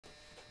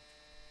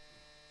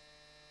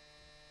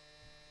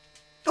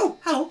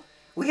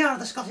we are,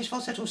 the Scottish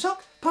Falsetto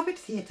Sock, Puppet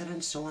Theatre,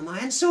 and so am I,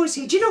 and so is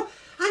he. Do you know,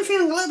 I'm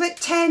feeling a little bit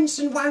tense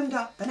and wound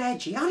up and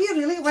edgy. Are you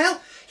really?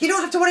 Well, you don't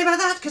have to worry about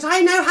that, because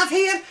I now have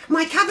here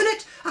my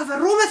cabinet of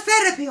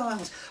aromatherapy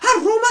oils.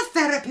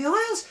 Aromatherapy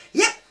oils?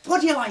 Yep,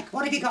 what do you like?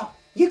 What have you got?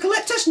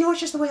 Eucalyptus? No,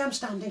 it's just the way I'm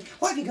standing.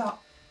 What have you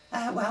got?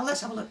 Well,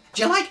 let's have a look.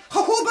 Do you like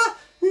jojoba?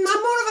 I'm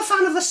more of a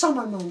fan of the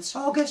summer months,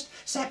 August,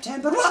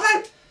 September. What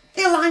about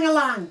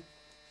ylang-ylang?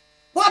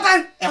 What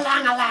about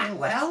ylang-ylang?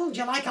 Well, do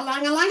you like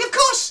ylang-ylang? Of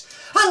course,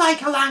 I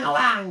like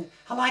ylang-ylang.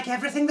 I like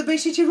everything the Bay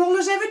City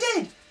Rollers ever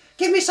did.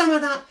 Give me some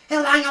of that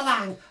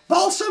ylang-ylang.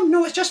 Balsam?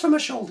 No, it's just for my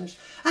shoulders.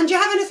 And do you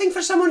have anything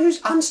for someone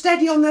who's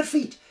unsteady on their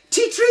feet?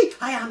 Tea tree?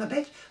 I am a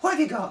bit. What have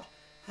you got?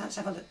 Let's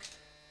have a look.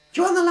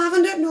 Do you want the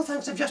lavender? No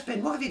thanks, I've just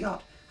been. What have you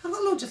got? I've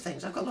got loads of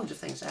things.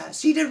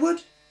 Cedar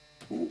wood?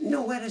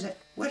 No, where is it?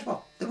 Where's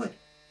what? The wood.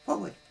 What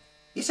wood?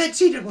 You said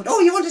cedar wood. Oh,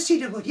 you want a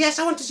cedar wood? Yes,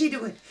 I want a cedar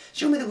wood.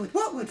 Show me the wood.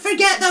 What wood?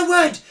 Forget the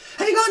wood.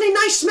 Have you got any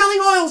nice smelling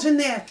oils in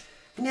there?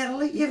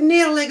 Nearly. You've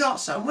nearly got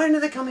some. When are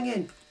they coming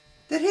in?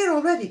 They're here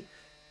already.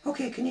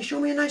 Okay, can you show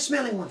me a nice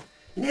smelling one?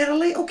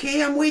 Nearly.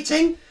 Okay, I'm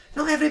waiting.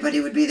 Not everybody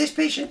would be this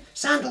patient.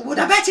 Sandalwood.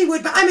 I bet he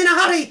would, but I'm in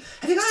a hurry.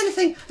 Have you got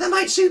anything that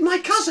might suit my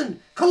cousin?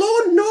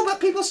 Cologne? No, but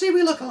people say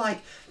we look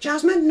alike.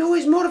 Jasmine? No,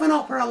 he's more of an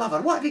opera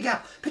lover. What have you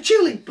got?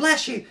 Patchouli?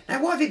 Bless you.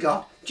 Now, what have you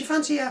got? Do you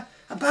fancy a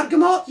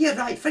bergamot? You're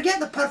right. Forget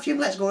the perfume.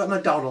 Let's go to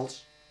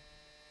McDonald's.